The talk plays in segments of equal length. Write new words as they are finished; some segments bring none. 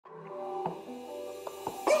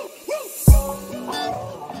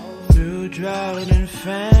drought and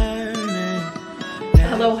famine.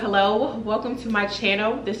 Hello, welcome to my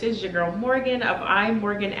channel. This is your girl Morgan of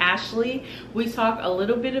ImMorganAshley. We talk a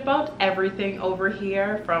little bit about everything over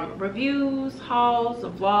here, from reviews, hauls,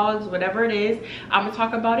 vlogs, whatever it is. I'm gonna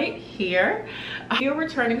talk about it here. If you're a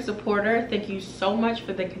returning supporter, thank you so much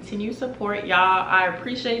for the continued support, y'all. I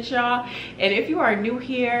appreciate y'all. And if you are new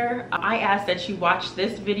here, I ask that you watch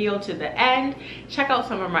this video to the end, check out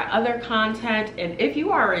some of my other content, and if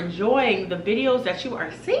you are enjoying the videos that you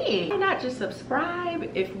are seeing, why not just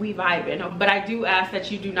subscribe if we vibing? But I do ask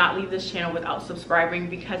that you do not leave this channel without subscribing,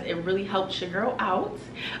 because it really helps your girl out.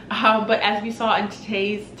 But as we saw in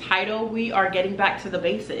today's title, we are getting back to the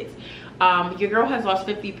basics. Your girl has lost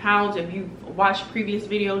 50 pounds. If you've watched previous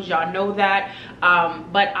videos, y'all know that.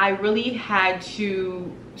 But I really had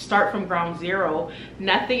to start from ground zero.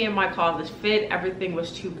 Nothing in my closet fit, everything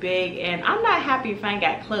was too big, and I'm not happy if I ain't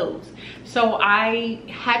got clothes. So I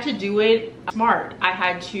had to do it smart. I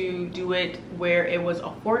had to do it where it was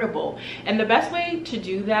affordable, and the best way to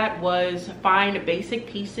do that was find basic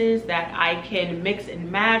pieces that I can mix and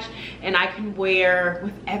match and I can wear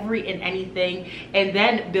with every and anything, and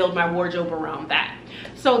then build my wardrobe around that.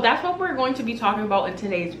 So that's what we're going to be talking about in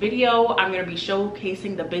today's video. I'm going to be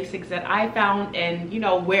showcasing the basics that I found and, you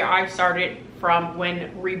know, where I started from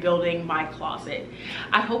when rebuilding my closet.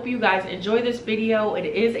 I hope you guys enjoy this video. It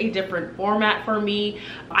is a different format for me.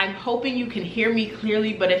 I'm hoping you can hear me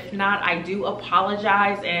clearly, but if not, I do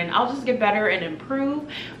apologize, and I'll just get better and improve.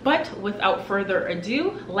 But without further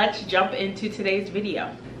ado, let's jump into today's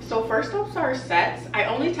video. So first up are sets. I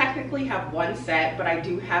only technically have one set, but I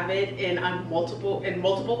do have it in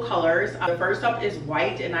multiple colors. The first up is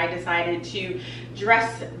white, and I decided to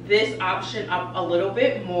dress this option up a little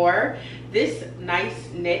bit more. This nice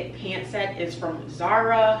knit pant set is from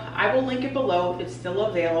Zara. I will link it below if it's still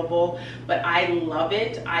available, but I love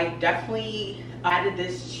it. I definitely added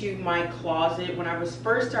this to my closet when I was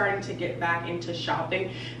first starting to get back into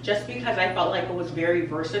shopping, just because I felt like it was very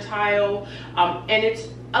versatile, and it's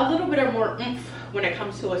a little bit of more oomph when it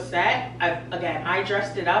comes to a set. Again, I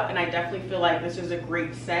dressed it up, and I definitely feel like this is a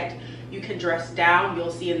great set. You can dress down,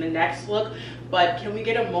 you'll see in the next look, but can we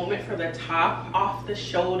get a moment for the top off the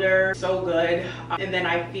shoulder? So good. And then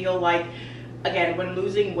I feel like, again, when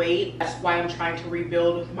losing weight, that's why I'm trying to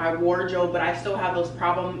rebuild my wardrobe, but I still have those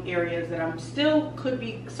problem areas that I'm still could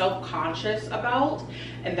be self-conscious about,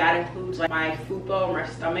 and that includes like my fupa or my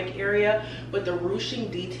stomach area. But the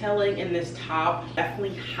ruching detailing in this top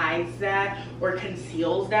definitely hides that or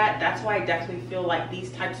conceals that. That's why I definitely feel like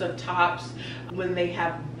these types of tops, when they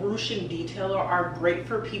have ruching detail, are great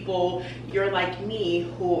for people you're like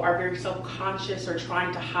me who are very self-conscious or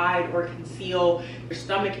trying to hide or conceal your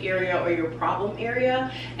stomach area or your problem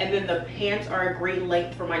area. And then the pants are a great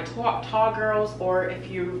length for my tall girls, or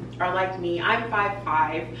if you are like me, I'm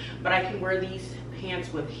 5'5", but I can wear these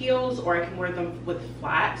pants with heels, or I can wear them with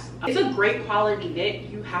flats. It's a great quality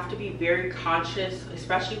knit. You have to be very conscious,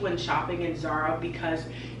 especially when shopping in Zara, because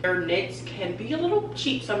their knits can be a little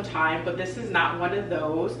cheap sometimes, but this is not one of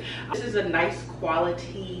those. This is a nice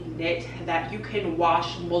quality knit that you can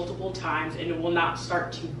wash multiple times and it will not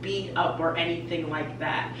start to bead up or anything like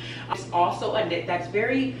that. It's also a knit that's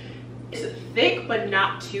it's thick but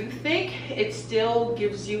not too thick. It still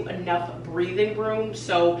gives you enough breathing room.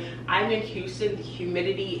 So I'm in Houston, the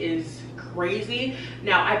humidity is crazy.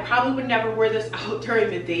 Now I probably would never wear this out during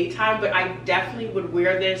the daytime, but I definitely would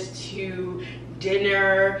wear this to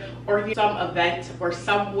dinner or some event or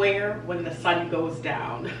somewhere when the sun goes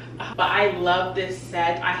down. But I love this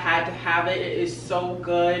set. I had to have it. It is so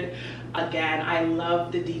good. Again, I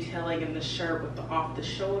love the detailing in the shirt with the off the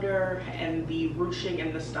shoulder and the ruching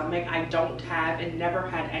in the stomach. I don't have and never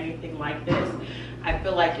had anything like this. I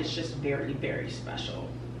feel like it's just very, very special.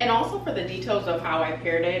 And also for the details of how I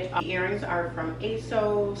paired it, the earrings are from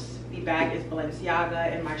ASOS, the bag is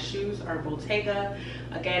Balenciaga, and my shoes are Bottega.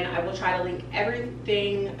 Again, I will try to link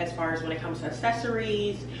everything as far as when it comes to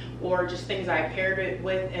accessories or just things I paired it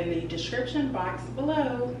with in the description box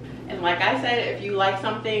below. And like I said, if you like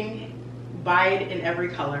something, buy it in every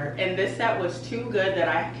color, and this set was too good that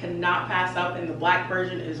I cannot pass up in the black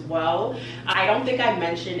version as well. I don't think I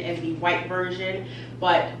mentioned in the white version,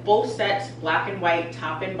 but both sets, black and white,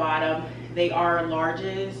 top and bottom, they are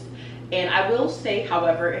larges. And I will say,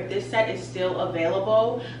 however, if this set is still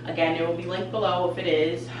available, again, it will be linked below if it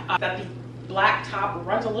is, that the black top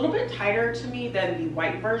runs a little bit tighter to me than the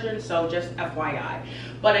white version, so just FYI.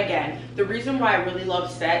 But again, the reason why I really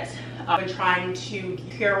love sets, I've been trying to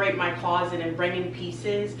curate my closet and bring in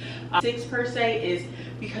pieces, 6 per se, is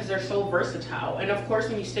because they're so versatile. And of course,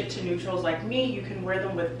 when you stick to neutrals like me, you can wear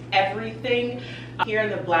them with everything. Here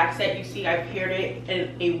in the black set, you see I paired it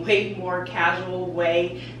in a way more casual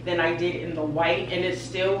way than I did in the white, and it's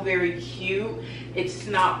still very cute. It's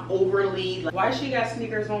not overly like, why she got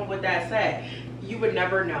sneakers on with that set? You would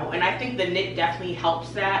never know. And I think the knit definitely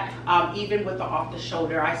helps that. Even with the off the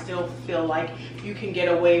shoulder, I still feel like you can get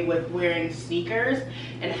away with wearing sneakers.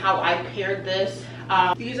 And how I paired this,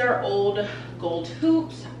 these are old gold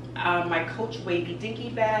hoops, my Coach wavy dinky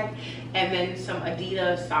bag, and then some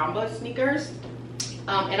Adidas Samba sneakers.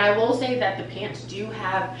 And I will say that the pants do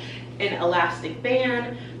have an elastic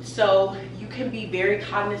band, so you can be very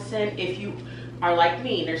cognizant if you are like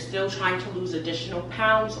me, they're still trying to lose additional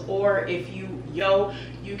pounds, or if you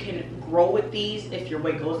can grow with these if your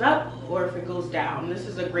weight goes up or if it goes down. This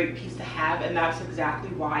is a great piece to have, and that's exactly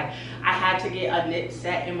why I had to get a knit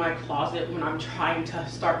set in my closet when I'm trying to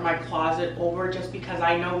start my closet over, just because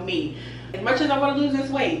I know me. As much as I want to lose this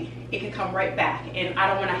weight, it can come right back, and I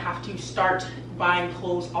don't want to have to start buying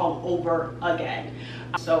clothes all over again.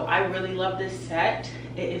 So I really love this set.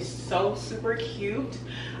 It is so super cute.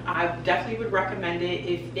 I definitely would recommend it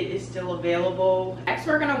if it is still available. Next,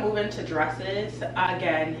 we're gonna move into dresses.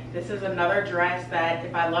 Again, this is another dress that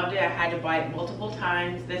if I loved it, I had to buy it multiple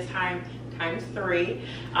times, this time times 3.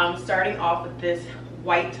 Starting off with this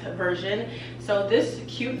white version. So this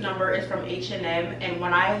cute number is from H&M, and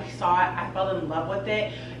when I saw it, I fell in love with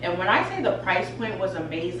it. And when I say the price point was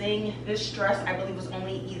amazing, this dress I believe was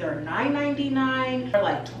only either $9.99 or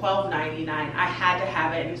like $12.99. I had to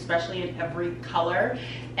have it, and especially in every color.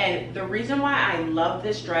 And the reason why I love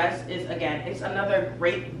this dress is, again, it's another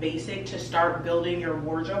great basic to start building your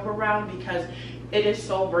wardrobe around, because it is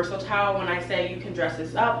so versatile. When I say you can dress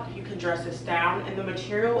this up, you can dress this down, and the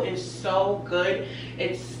material is so good.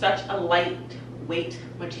 It's such a lightweight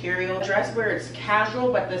material. A dress where it's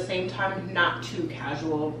casual, but at the same time not too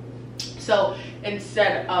casual. So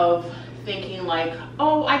instead of thinking like,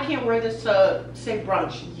 oh, I can't wear this to say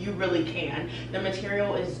brunch, you really can. The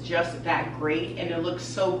material is just that great, and it looks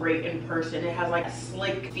so great in person. It has like a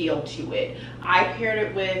slick feel to it. I paired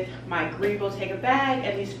it with my green Bottega bag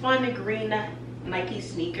and these fun green Nike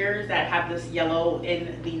sneakers that have this yellow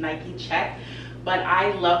in the Nike check. But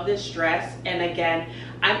I love this dress, and again,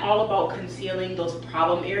 I'm all about concealing those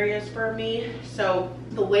problem areas for me. So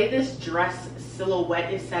the way this dress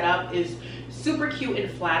silhouette is set up is super cute and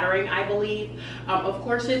flattering, I believe. Of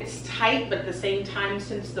course, it's tight, but at the same time,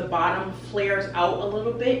 since the bottom flares out a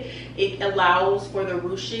little bit, it allows for the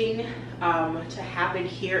ruching to happen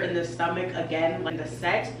here in the stomach again, like the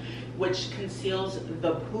set, which conceals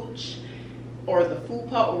the pooch or the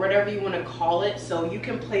fupa or whatever you want to call it. So you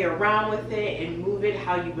can play around with it and move it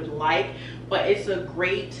how you would like, but it's a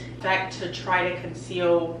great effect to try to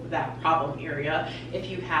conceal that problem area if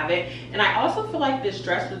you have it. And I also feel like this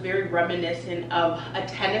dress was very reminiscent of a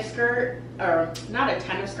tennis skirt, or not a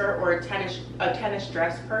tennis skirt, or a tennis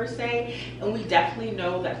dress per se. And we definitely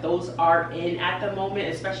know that those are in at the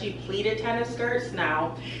moment, especially pleated tennis skirts.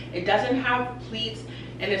 Now, it doesn't have pleats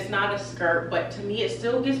and it's not a skirt, but to me it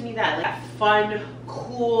still gives me that fun,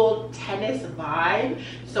 cool tennis vibe.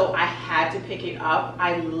 So I had to pick it up.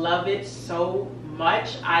 I love it so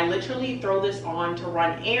much. I literally throw this on to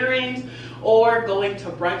run errands or going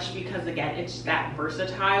to brunch, because again, it's that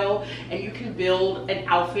versatile, and you can build an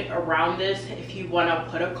outfit around this. If you want to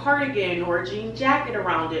put a cardigan or a jean jacket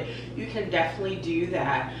around it, you can definitely do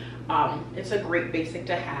that. It's a great basic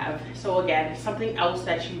to have. So again, something else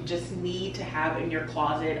that you just need to have in your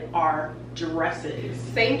closet are dresses.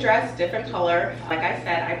 Same dress, different color. Like I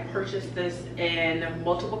said, I purchased this in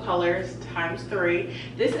multiple colors times 3.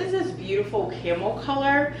 This is this beautiful camel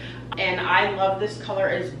color, and I love this color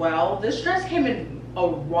as well. This dress came in a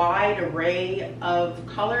wide array of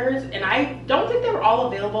colors, and I don't think they were all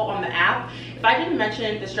available on the app. If I didn't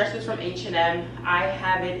mention, this dress is from H&M. I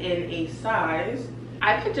have it in a size,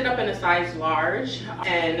 I picked it up in a size large,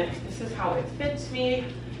 and this is how it fits me,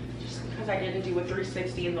 just because I didn't do a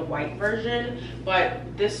 360 in the white version.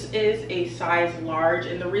 But this is a size large,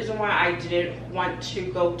 and the reason why I didn't want to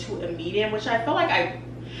go to a medium, which I feel like I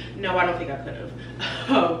don't think I could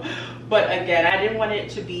have. But again, I didn't want it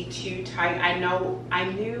to be too tight. I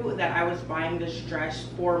knew that I was buying this dress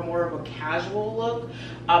for more of a casual look,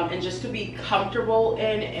 and just to be comfortable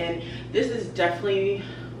in, and this is definitely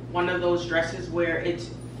one of those dresses where it's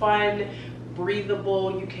fun,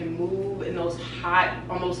 breathable, you can move in those hot,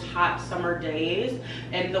 almost hot summer days.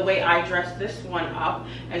 And the way I dressed this one up,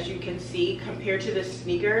 as you can see, compared to the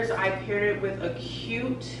sneakers, I paired it with a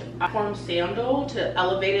cute platform sandal to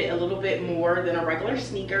elevate it a little bit more than a regular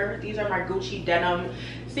sneaker. These are my Gucci denim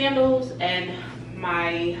sandals, and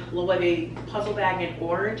my Loewe puzzle bag in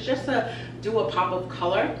orange just to do a pop of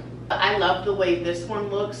color. I love the way this one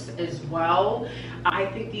looks as well. I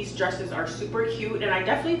think these dresses are super cute, and I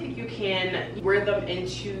definitely think you can wear them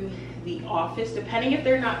into the office depending if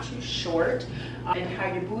they're not too short and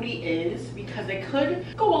how your booty is, because they could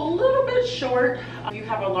go a little bit short if you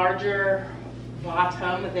have a larger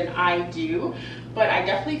bottom than I do. But I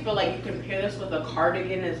definitely feel like you can pair this with a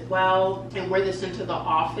cardigan as well and wear this into the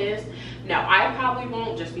office. Now I probably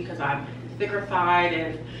won't, just because I'm thicker thighed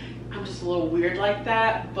and I'm just a little weird like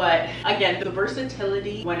that. But again, the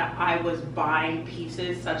versatility when I was buying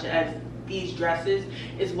pieces such as these dresses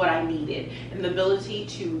is what I needed, and the ability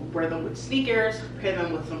to wear them with sneakers, pair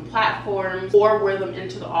them with some platforms, or wear them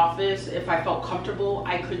into the office. If I felt comfortable,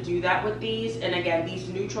 I could do that with these. And again, these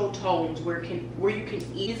neutral tones where you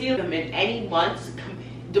can easily them in any months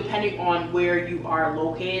depending on where you are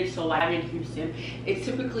located. So like I'm in Houston, it's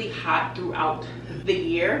typically hot throughout the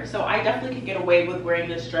year, so I definitely can get away with wearing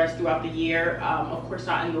this dress throughout the year. Of course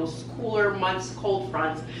not in those cooler months, cold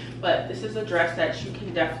fronts, but this is a dress that you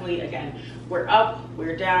can definitely, again, wear up,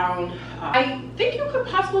 wear down. I think you could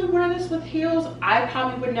possibly wear this with heels. I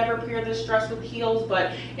probably would never pair this dress with heels,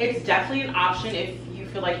 but it's definitely an option if you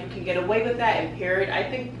feel like you can get away with that and pair it. I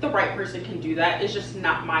think the right person can do that. It's just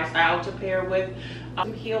not my style to pair with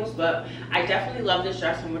heels, but I definitely love this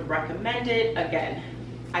dress and would recommend it. Again,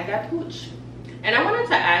 I got pooch. And I wanted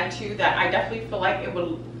to add too that I definitely feel like it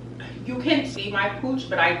will, you can see my pooch,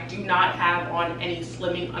 but I do not have on any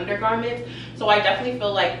slimming undergarments. So I definitely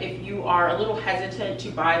feel like if you are a little hesitant to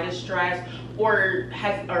buy this dress or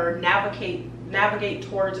navigate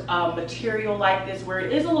towards a material like this where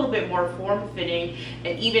it is a little bit more form-fitting,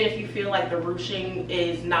 and even if you feel like the ruching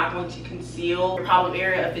is not going to conceal your problem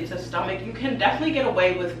area, if it's a stomach, you can definitely get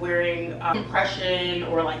away with wearing compression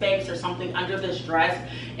or like Spanx or something under this dress,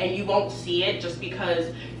 and you won't see it just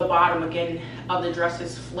because the bottom again of the dress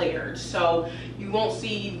is flared, so you won't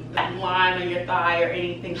see that line on your thigh or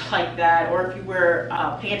anything like that, or if you wear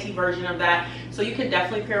a panty version of that. So you can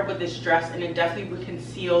definitely pair it with this dress, and it definitely would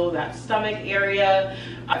conceal that stomach area,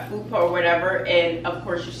 fupa or whatever, and of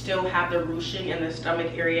course you still have the ruching in the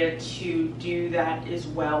stomach area to do that as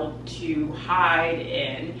well, to hide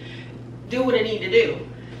and do what it need to do.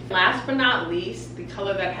 Last but not least, the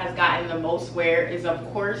color that has gotten the most wear is of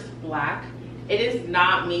course black. It is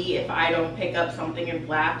not me if I don't pick up something in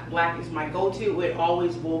black. Black is my go-to. It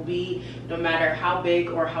always will be, no matter how big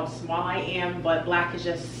or how small I am, but black is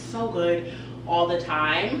just so good all the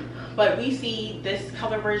time. But we see this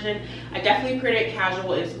color version. I definitely paired it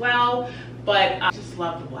casual as well, but I just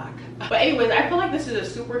love the black. But anyways, I feel like this is a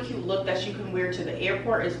super cute look that you can wear to the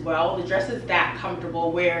airport as well. The dress is that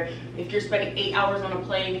comfortable where if you're spending 8 hours on a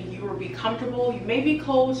plane, you will be comfortable. You may be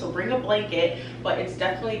cold, so bring a blanket, but it's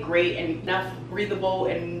definitely great and enough breathable,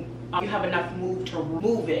 and you have enough move to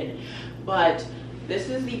move in. But this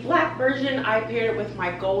is the black version. I paired it with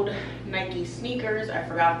my gold Nike sneakers. I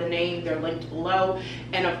forgot the name, they're linked below.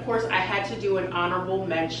 And of course I had to do an honorable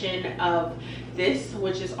mention of this,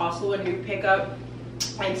 which is also a new pickup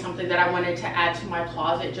and something that I wanted to add to my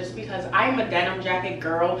closet just because I'm a denim jacket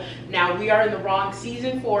girl. Now we are in the wrong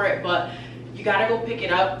season for it, but you gotta go pick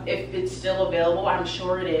it up if it's still available. I'm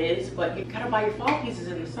sure it is, but you gotta buy your fall pieces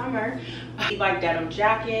in the summer. Levi denim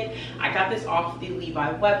jacket. I got this off the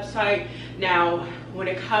Levi website. Now, when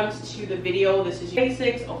it comes to the video, this is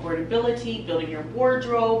basics, affordability, building your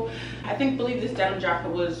wardrobe. I believe this denim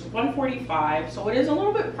jacket was $145, so it is a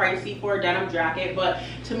little bit pricey for a denim jacket, but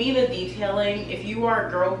to me, the detailing, if you are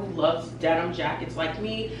a girl who loves denim jackets like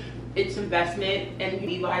me, it's investment in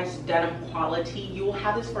Levi's denim quality. You will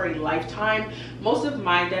have this for a lifetime. Most of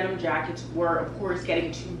my denim jackets were of course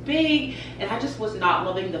getting too big, and I just was not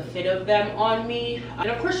loving the fit of them on me. And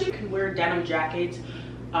of course you can wear denim jackets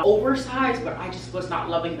oversized, but I just was not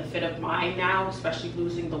loving the fit of mine now, especially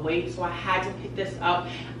losing the weight, so I had to pick this up.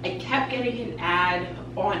 I kept getting an ad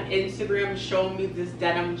on Instagram showing me this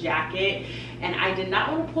denim jacket, and I did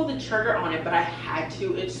not want to pull the trigger on it, but I had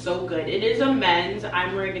to. It's so good. It is a men's.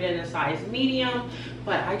 I'm wearing it in a size medium,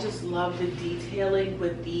 but I just love the detailing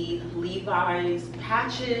with the Levi's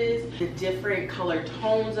patches, the different color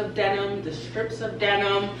tones of denim, the strips of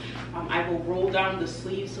denim. I will roll down the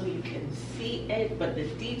sleeve so you can see it, but the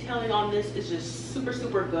detailing on this is just super,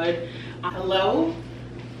 super good. Hello,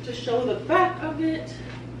 to show the back of it.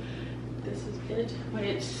 This is it, but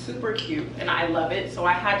it's super cute and I love it. So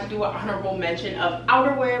I had to do an honorable mention of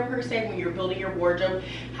outerwear per se when you're building your wardrobe.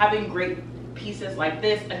 Having great pieces like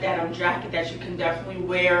this, a denim jacket that you can definitely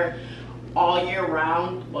wear all year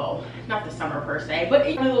round. Well, not the summer per se, but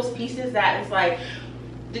it's one of those pieces that is like,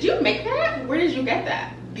 did you make that? Where did you get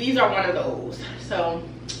that? these are one of those. So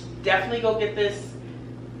definitely go get this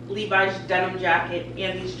Levi's denim jacket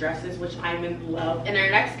and these dresses, which I'm in love. And our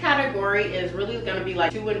next category is really going to be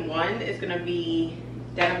like 2-in-1. It's going to be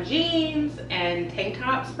denim jeans and tank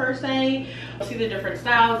tops per se. You'll see the different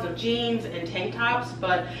styles of jeans and tank tops,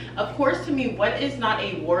 but of course, to me, what is not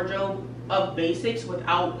a wardrobe of basics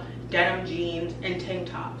without denim jeans and tank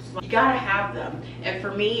tops? You gotta have them. And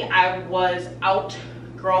for me, I was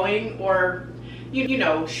outgrowing or you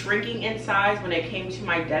know, shrinking in size when it came to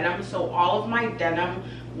my denim. So all of my denim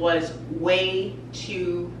was way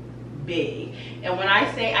too big. And when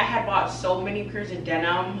I say I had bought so many pairs of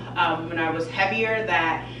denim when I was heavier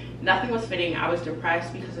that nothing was fitting, I was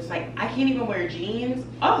depressed because it's like, I can't even wear jeans.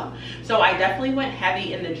 Oh, so I definitely went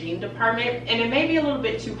heavy in the jean department, and it may be a little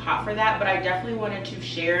bit too hot for that, but I definitely wanted to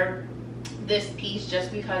share this piece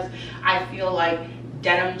just because I feel like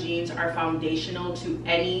denim jeans are foundational to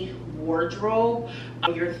any wardrobe.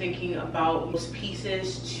 You're thinking about those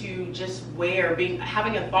pieces to just wear,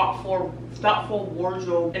 having a thoughtful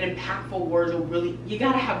wardrobe, an impactful wardrobe. Really, you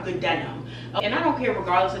gotta have good denim. And I don't care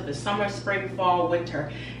regardless if it's summer, spring, fall,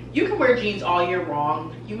 winter. You can wear jeans all year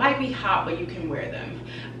long. You might be hot, but you can wear them.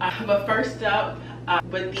 But first up,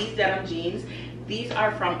 with these denim jeans, these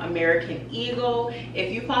are from American Eagle.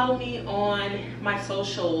 If you follow me on my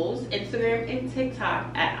socials, Instagram and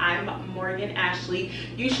TikTok at ImMorganAshley,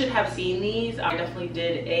 you should have seen these. I definitely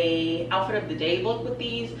did a outfit of the day look with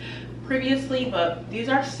these previously, but these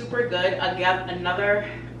are super good. Again,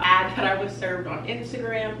 another ad that I was served on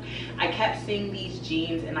Instagram. I kept seeing these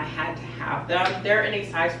jeans and I had to have them. They're in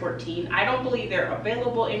a size 14. I don't believe they're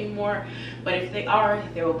available anymore, but if they are,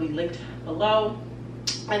 they will be linked below.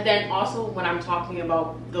 And then also when I'm talking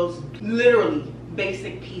about those literally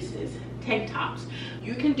basic pieces, tank tops.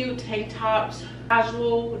 You can do tank tops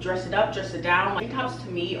casual, dress it up, dress it down. Tank tops to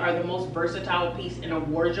me are the most versatile piece in a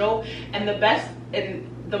wardrobe, and the best and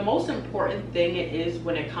the most important thing it is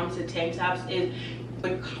when it comes to tank tops is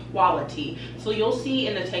the quality. So you'll see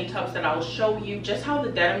in the tank tops that I'll show you just how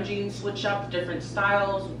the denim jeans switch up, different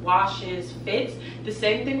styles, washes, fits. The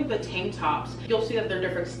same thing with the tank tops. You'll see that they're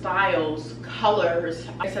different styles, colors,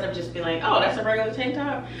 instead of just being like, oh, that's a regular tank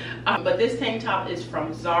top. But this tank top is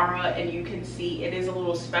from Zara, and you can see it is a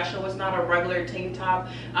little special. It's not a regular tank top.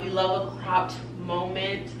 We love a cropped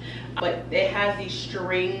moment, but it has these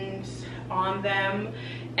strings on them,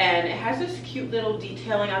 and it has this cute little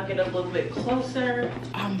detailing. I'll get a little bit closer,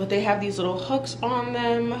 but they have these little hooks on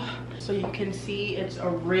them, so you can see it's a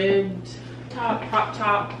ribbed top, crop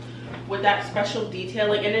top with that special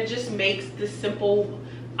detailing, and it just makes this simple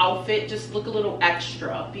outfit just look a little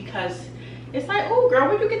extra, because it's like, oh girl,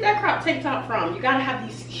 where'd you get that crop tank top from? You gotta have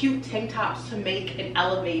these cute tank tops to make and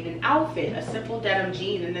elevate an outfit, a simple denim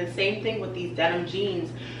jean. And then same thing with these denim jeans,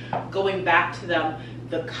 going back to them,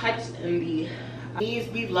 the cuts and the these,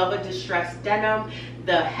 we love a distressed denim.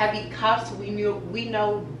 The heavy cuffs, we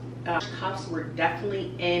know cuffs were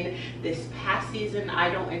definitely in this past season. I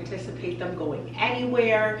don't anticipate them going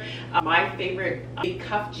anywhere. My favorite big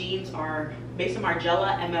cuff jeans are Mason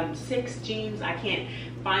Margiela MM6 jeans. I can't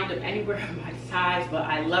find them anywhere in my size, but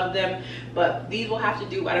I love them. But these will have to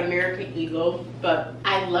do at American Eagle, but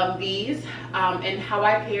I love these. And how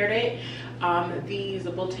I paired it, these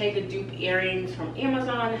Bottega dupe earrings from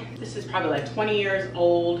Amazon. This is probably like 20 years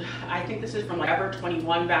old. I think this is from like Ever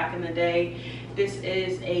 21 back in the day. This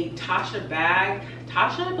is a Tasha bag.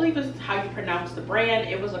 Tasha, I believe is how you pronounce the brand.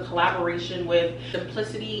 It was a collaboration with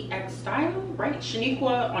Simplicity X Style, right?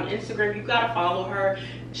 Shaniqua on Instagram. You gotta follow her.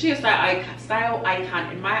 She is a style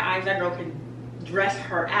icon. In my eyes, that girl can dress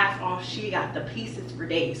her ass off. She got the pieces for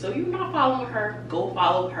days. So if you're not following her, go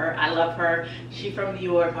follow her. I love her. She from New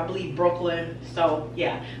York, I believe Brooklyn. So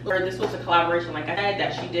yeah, this was a collaboration, like I said,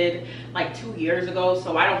 that she did like 2 years ago.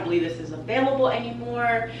 So I don't believe this is available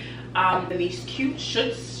anymore. And these cute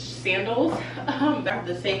Schutz sandals that have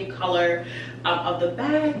the same color of the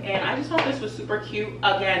bag, and I just thought this was super cute.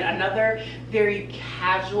 Again, another very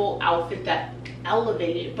casual outfit that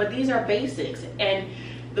elevated, but these are basics, and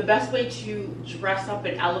the best way to dress up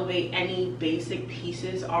and elevate any basic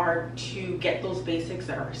pieces are to get those basics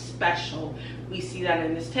that are special. We see that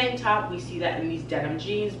in this tank top, we see that in these denim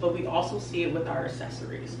jeans, but we also see it with our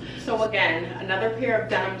accessories. So again, another pair of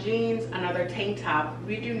denim jeans, another tank top.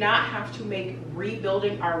 We do not have to make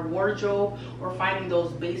rebuilding our wardrobe or finding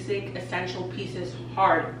those basic essential pieces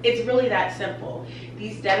hard. It's really that simple.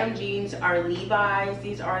 These denim jeans are Levi's.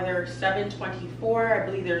 These are their 724. I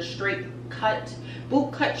believe they're straight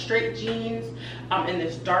boot cut straight jeans in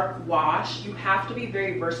this dark wash. You have to be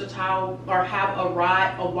very versatile or have a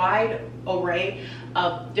wide array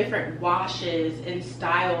of different washes and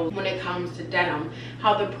styles when it comes to denim.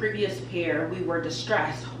 How the previous pair, we were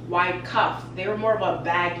distressed, wide cuff. They were more of a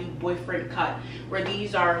baggy boyfriend cut, where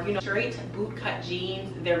these are, you know, straight boot cut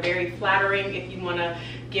jeans. They're very flattering if you want to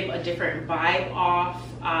give a different vibe off.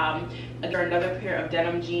 Or another pair of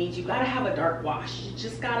denim jeans, you gotta have a dark wash. You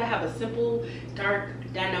just gotta have a simple dark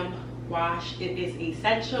denim wash. It is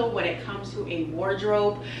essential when it comes to a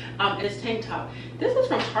wardrobe. This tank top, this is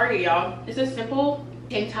from Target, y'all. It's a simple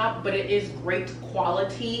tank top, but it is great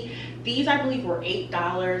quality. These, I believe, were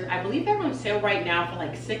 $8. I believe they're on sale right now for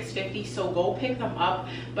like $6.50, so go pick them up.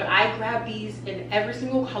 But I grabbed these in every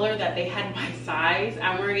single color that they had my size.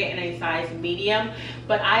 I'm wearing it in a size medium,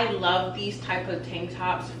 but I love these type of tank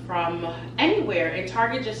tops from anywhere, and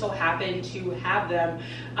Target just so happened to have them.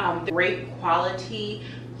 Great quality.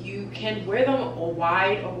 You can wear them a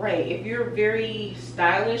wide array. If you're very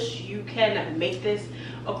stylish, you can make this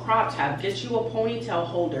a crop top. Get you a ponytail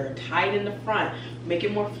holder, tie it in the front, make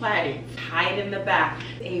it more flatted, tie it in the back.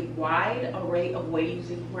 A wide array of ways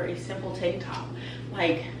you can wear a simple tank top.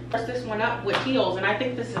 Like, dress this one up with heels, and I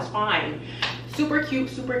think this is fine. Super cute,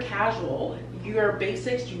 super casual. Your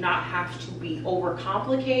basics do not have to be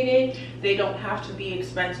overcomplicated. They don't have to be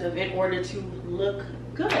expensive in order to look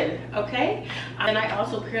good, okay? And I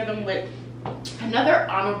also pair them with another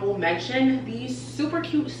honorable mention. These super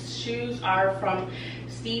cute shoes are from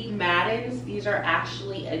Steve Madden's. These are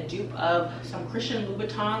actually a dupe of some Christian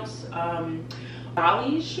Louboutins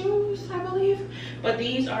Bali shoes, I believe. But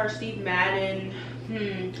these are Steve Madden,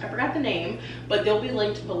 I forgot the name, but they'll be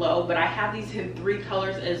linked below. But I have these in 3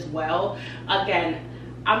 colors as well. Again,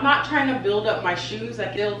 I'm not trying to build up my shoes,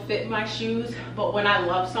 like they'll fit my shoes, but when I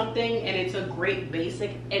love something and it's a great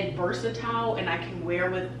basic and versatile and I can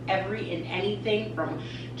wear with every and anything from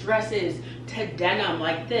dresses to denim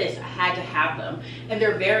like this, I had to have them. And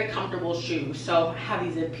they're very comfortable shoes. So I have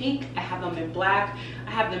these in pink, I have them in black,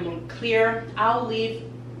 I have them in clear. I'll leave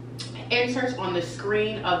inserts on the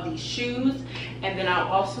screen of these shoes, and then I'll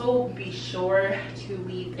also be sure to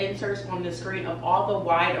leave inserts on the screen of all the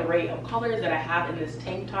wide array of colors that I have in this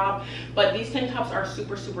tank top. But these tank tops are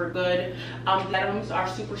super good. Denims are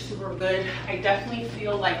super good. I definitely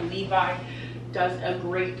feel like Levi does a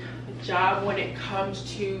great job when it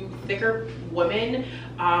comes to thicker women,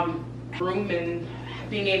 room and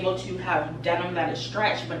being able to have denim that is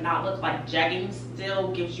stretched but not look like jeggings.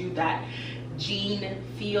 Still gives you that jean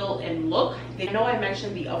feel and look. I know I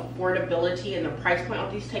mentioned the affordability and the price point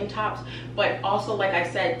of these tank tops, but also, like I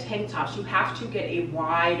said, tank tops, you have to get a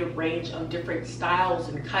wide range of different styles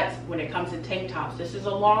and cuts when it comes to tank tops. This is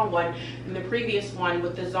a long one, and the previous one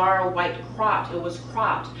with the Zara white cropped, it was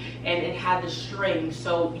cropped and it had the string,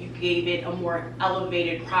 so you gave it a more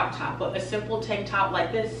elevated crop top. But a simple tank top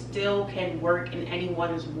like this still can work in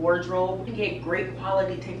anyone's wardrobe. You can get great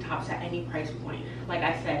quality tank tops at any price point. Like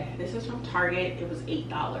I said, this is from Target. It was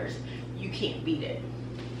 $8. You can't beat it.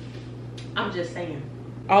 I'm just saying.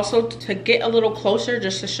 Also, to get a little closer,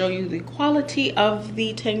 just to show you the quality of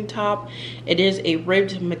the tank top, it is a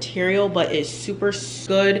ribbed material, but it's super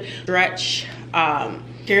good stretch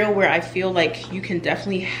material, where I feel like you can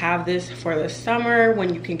definitely have this for the summer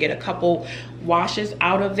when you can get a couple washes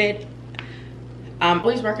out of it. I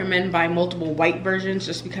always recommend buying multiple white versions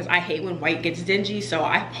just because I hate when white gets dingy. So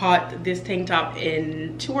I bought this tank top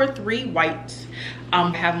in 2 or 3 whites.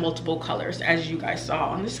 Have multiple colors, as you guys saw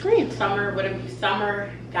on the screen. Summer wouldn't be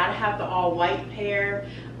summer, gotta have the all white pair.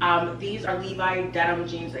 These are Levi denim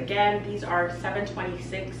jeans. Again, these are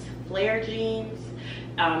 726 flare jeans.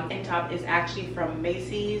 Tank top is actually from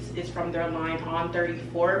Macy's. It's from their line on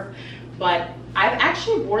 34th. But I've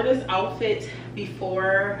actually wore this outfit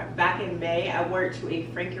before back in May. I wore it to a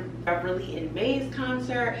Frankie Beverly and Mays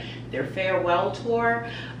concert, their farewell tour.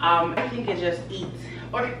 I think it just eats,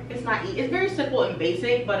 or it's not eat. It's very simple and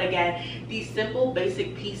basic, but again, these simple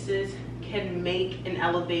basic pieces can make and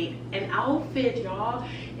elevate an outfit, y'all.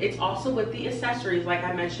 It's also with the accessories, like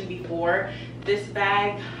I mentioned before. This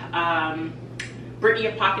bag, Brittany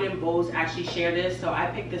of Pocket and Bows actually share this, so I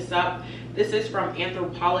picked this up. This is from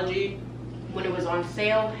Anthropologie when it was on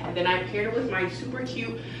sale, and then I paired it with my super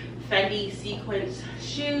cute Fendi sequins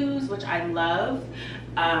shoes, which I love.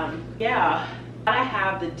 Yeah, I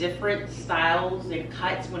have the different styles and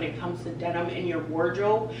cuts when it comes to denim in your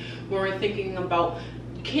wardrobe when we're thinking about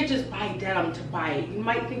you can't just buy denim to buy it. You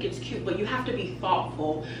might think it's cute, but you have to be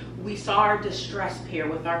thoughtful. We saw our distressed pair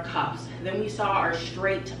with our cuffs. Then we saw our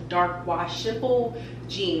straight dark wash simple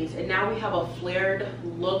jeans, and now we have a flared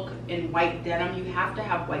look in white denim. You have to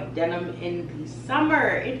have white denim in the summer.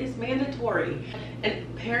 It is mandatory.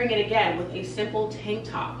 And pairing it again with a simple tank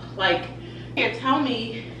top. Like, you can't tell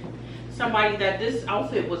me somebody that this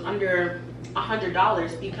outfit was under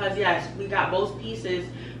 $100, because yes, we got both pieces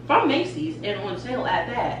from Macy's and on sale at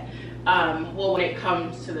that. Well, when it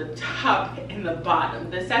comes to the top and the bottom,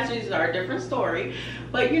 the accessories are a different story,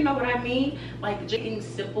 but you know what I mean. Like, getting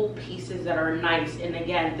simple pieces that are nice. And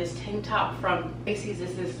again, this tank top from Macy's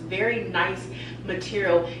is this very nice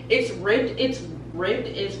material. It's ribbed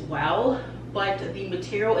as well, but the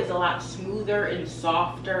material is a lot smoother and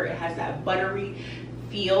softer. It has that buttery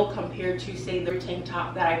feel compared to, say, the tank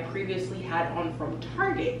top that I previously had on from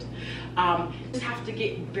Target. You just have to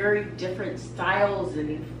get very different styles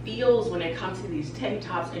and feels when it comes to these tank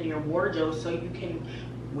tops in your wardrobe, so you can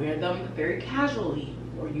wear them very casually,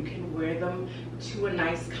 or you can wear them to a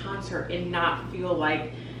nice concert and not feel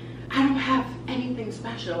like I don't have anything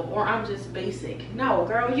special or I'm just basic. No,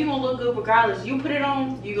 girl, you gonna look good regardless. You put it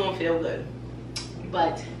on, you gonna feel good.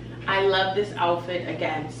 But I love this outfit.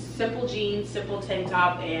 Again, simple jeans, simple tank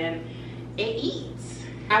top, and it eats.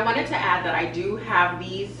 I wanted to add that I do have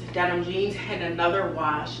these denim jeans in another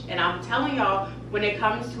wash, and I'm telling y'all, when it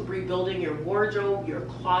comes to rebuilding your wardrobe, your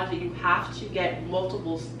closet, you have to get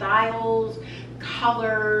multiple styles,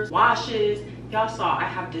 colors, washes. Y'all saw I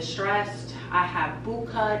have distressed, I have boot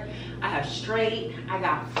cut, I have straight, I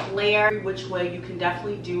got flare, which way you can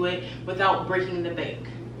definitely do it without breaking the bank.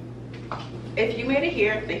 If you made it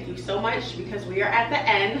here, thank you so much, because we are at the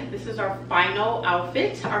end. This is our final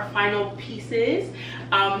outfit, our final pieces.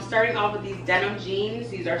 Starting off with these denim jeans.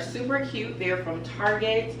 These are super cute. They're from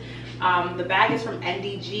Target. The bag is from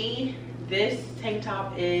NDG. This tank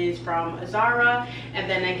top is from Zara. And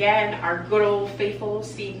then again, our good old faithful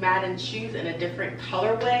Steve Madden shoes in a different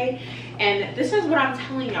colorway. And this is what I'm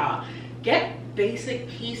telling y'all. Get basic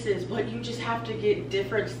pieces, but you just have to get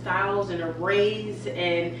different styles and arrays,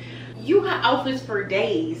 and you got outfits for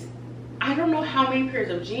days. I don't know how many pairs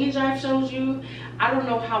of jeans I've showed you. I don't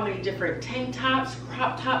know how many different tank tops,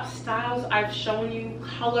 crop top styles I've shown you,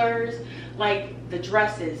 colors, like the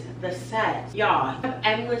dresses, the sets. Y'all have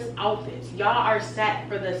endless outfits. Y'all are set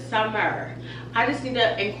for the summer. I just need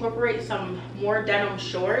to incorporate some more denim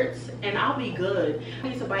shorts and I'll be good. I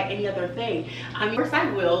don't need to buy any other thing. I mean, of course I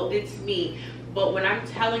will, it's me. But when I'm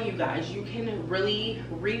telling you guys, you can really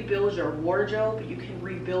rebuild your wardrobe, you can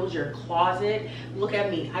rebuild your closet. Look at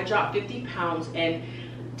me, I dropped 50 pounds, and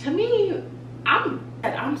to me,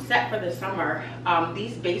 I'm set for the summer.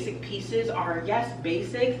 These basic pieces are, yes,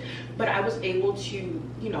 basics, but I was able to,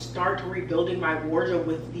 you know, start rebuilding my wardrobe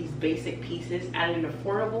with these basic pieces at an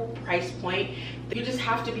affordable price point. You just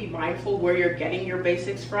have to be mindful where you're getting your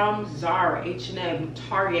basics from. Zara, H&M,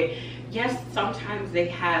 Target. Yes, sometimes they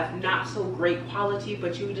have not so great quality,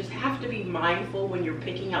 but you just have to be mindful when you're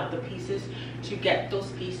picking out the pieces to get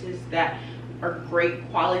those pieces that are great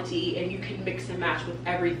quality, and you can mix and match with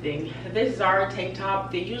everything. This Zara tank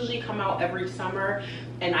top, they usually come out every summer,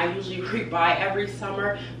 and I usually rebuy every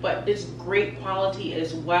summer, but it's great quality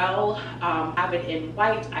as well. I have it in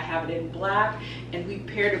white, I have it in black, and we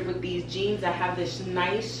paired it with these jeans that have this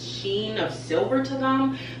nice sheen of silver to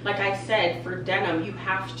them. Like I said, for denim, you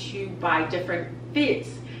have to buy different fits,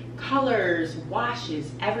 colors,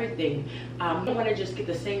 washes, everything. You don't want to just get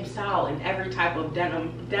the same style in every type of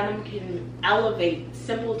denim. Denim can elevate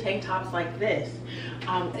simple tank tops like this.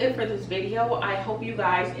 That's it for this video. I hope you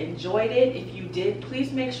guys enjoyed it. If you did,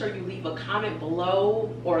 please make sure you leave a comment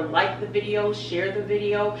below or like the video, share the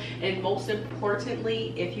video, and most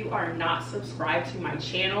importantly, if you are not subscribed to my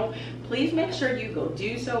channel, please make sure you go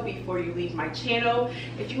do so before you leave my channel.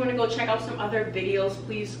 If you want to go check out some other videos,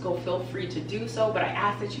 please go feel free to do so, but I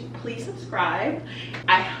ask that you please subscribe.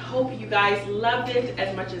 I hope you guys loved it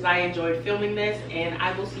as much as I enjoyed filming this, and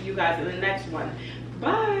I will see you guys in the next one.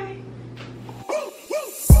 Bye.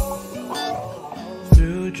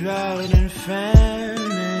 Through drought and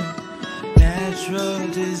famine, natural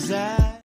desire.